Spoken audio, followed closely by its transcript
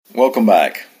Welcome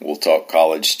back. We'll talk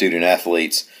college student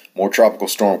athletes, more Tropical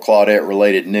Storm Claudette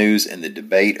related news, and the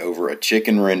debate over a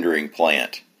chicken rendering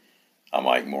plant. I'm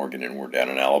Mike Morgan and we're down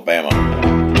in Alabama.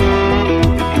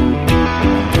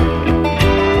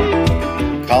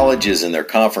 Colleges and their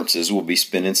conferences will be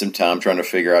spending some time trying to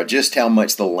figure out just how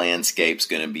much the landscape's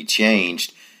going to be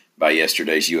changed by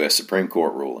yesterday's U.S. Supreme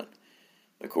Court ruling.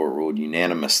 The court ruled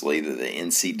unanimously that the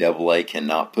NCAA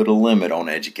cannot put a limit on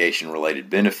education-related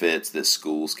benefits that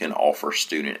schools can offer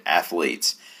student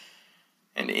athletes,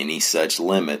 and any such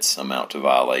limits amount to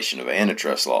violation of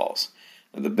antitrust laws.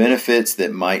 Now, the benefits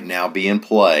that might now be in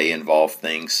play involve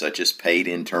things such as paid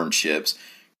internships,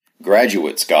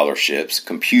 graduate scholarships,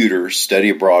 computers, study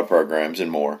abroad programs,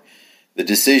 and more. The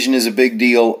decision is a big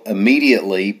deal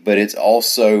immediately, but it's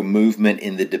also movement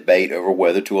in the debate over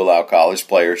whether to allow college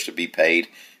players to be paid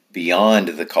beyond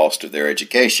the cost of their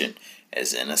education,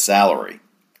 as in a salary,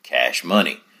 cash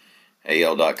money.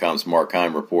 AL.com's Mark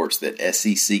Heim reports that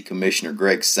SEC Commissioner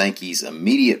Greg Sankey's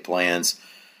immediate plans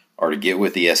are to get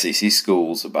with the SEC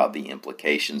schools about the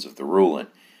implications of the ruling.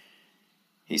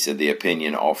 He said the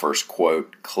opinion offers,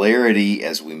 quote, clarity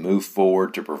as we move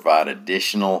forward to provide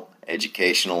additional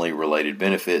educationally related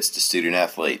benefits to student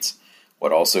athletes.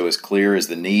 What also is clear is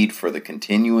the need for the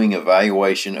continuing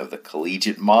evaluation of the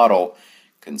collegiate model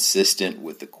consistent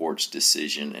with the court's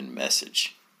decision and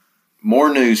message.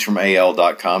 More news from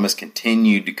AL.com has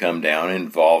continued to come down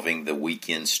involving the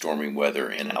weekend stormy weather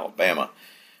in Alabama.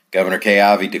 Governor Kay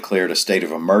Ivey declared a state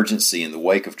of emergency in the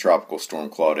wake of Tropical Storm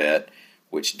Claudette,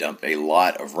 which dumped a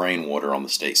lot of rainwater on the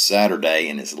state Saturday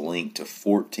and is linked to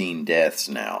 14 deaths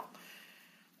now.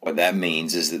 What that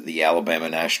means is that the Alabama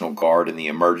National Guard and the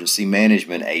Emergency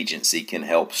Management Agency can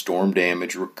help storm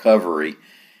damage recovery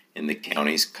in the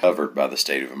counties covered by the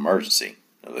state of emergency.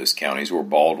 Now, those counties were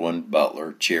Baldwin,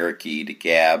 Butler, Cherokee,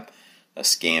 DeKalb,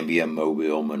 Escambia,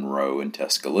 Mobile, Monroe, and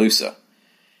Tuscaloosa.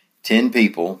 10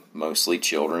 people, mostly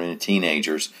children and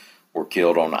teenagers, were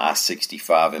killed on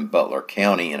I-65 in Butler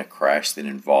County in a crash that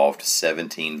involved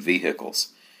 17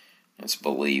 vehicles. It's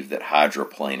believed that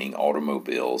hydroplaning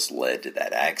automobiles led to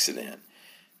that accident.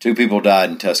 2 people died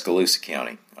in Tuscaloosa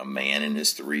County, a man and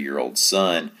his 3-year-old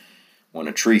son, when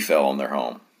a tree fell on their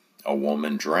home. A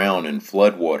woman drowned in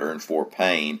floodwater in Fort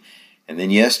Payne. And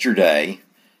then yesterday,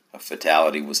 a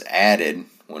fatality was added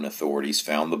when authorities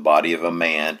found the body of a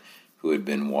man who had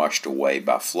been washed away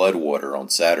by floodwater on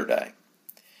Saturday.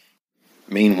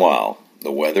 Meanwhile,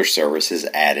 the Weather Service has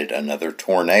added another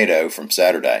tornado from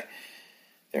Saturday.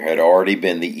 There had already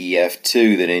been the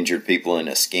EF2 that injured people in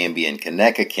Escambia and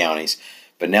Conecuh counties,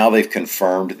 but now they've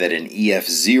confirmed that an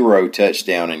EF0 touched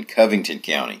down in Covington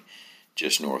County,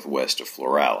 just northwest of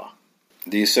Florala.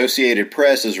 The Associated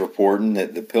Press is reporting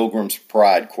that the Pilgrim's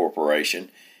Pride Corporation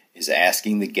is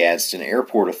asking the Gadsden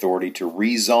Airport Authority to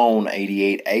rezone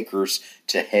 88 acres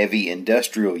to heavy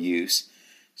industrial use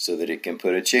so that it can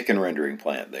put a chicken rendering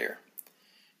plant there.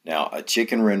 Now, a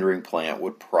chicken rendering plant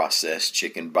would process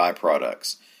chicken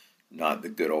byproducts, not the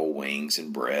good old wings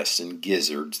and breasts and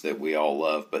gizzards that we all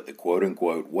love, but the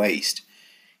quote-unquote waste,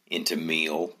 into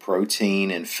meal, protein,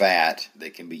 and fat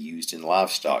that can be used in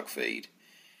livestock feed.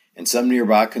 And some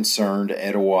nearby concerned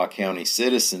Etowah County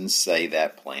citizens say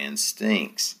that plan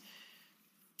stinks,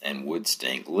 and would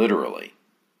stink literally.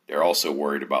 They're also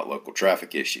worried about local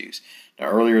traffic issues. Now,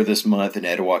 earlier this month, an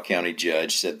Etowah County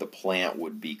judge said the plant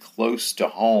would be close to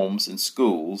homes and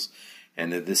schools,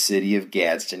 and that the city of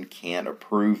Gadsden can't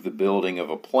approve the building of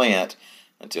a plant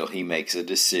until he makes a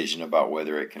decision about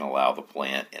whether it can allow the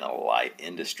plant in a light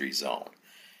industry zone.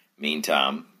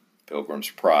 Meantime, Pilgrim's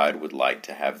Pride would like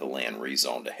to have the land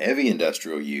rezoned to heavy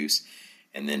industrial use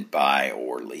and then buy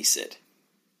or lease it.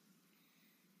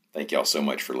 Thank y'all so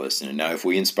much for listening. Now, if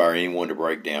we inspire anyone to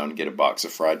break down and get a box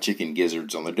of fried chicken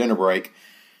gizzards on their dinner break,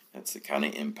 that's the kind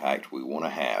of impact we want to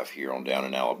have here on Down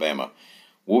in Alabama.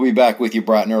 We'll be back with you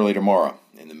bright and early tomorrow.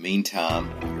 In the meantime,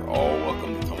 you're all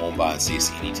welcome to come on by and see us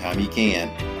anytime you can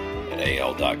at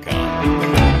AL.com.